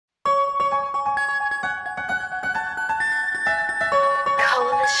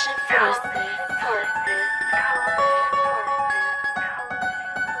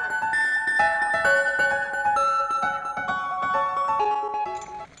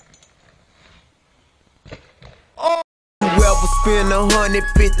Spend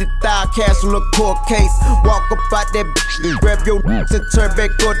 150,000 cash on a court case. Walk up out that grab your and turn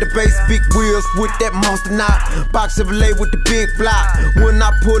back on the base. Big wheels with that monster knot. Box Chevrolet with the big block. When I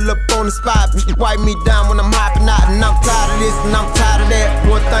pull up on the spot, wipe me down when I'm hopping out. And I'm tired of this and I'm tired of that.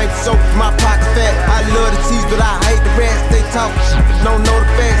 One thing for sure, my pocket's fat. I love the cheese, but I hate the rats. They talk, don't know the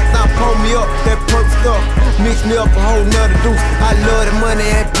facts. Now pull me up, that perk stuff. Mix me up a whole nother deuce. I love the money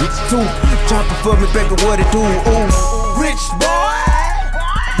and bitch too. Drop it for me, baby, what it do? Ooh. Rich boy,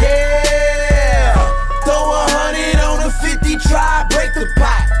 yeah. Throw 100 on a 50, try break the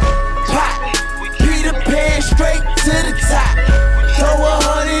pot. Peter Pan straight to the top. Throw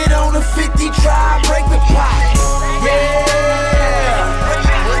 100 on a 50, try break the pot. Yeah,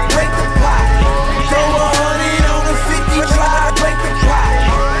 break the pot. Throw 100 on a 50, try break the pot.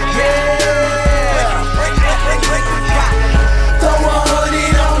 Yeah, break the pot. Throw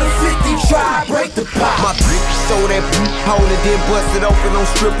 100 on a 50, try break the pot. My so that hold it, then bust it open on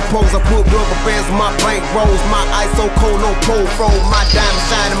stripper poles. I put rubber bands on my bank rolls. My ice so cold, no pole froze. My diamond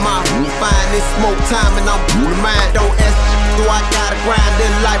shining, my roof fine. It's smoke time and I'm blue mine. Don't ask, do I gotta grind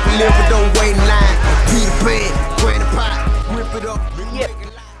in life and live, but don't wait in line. Peter Pan, granny pot, rip it up.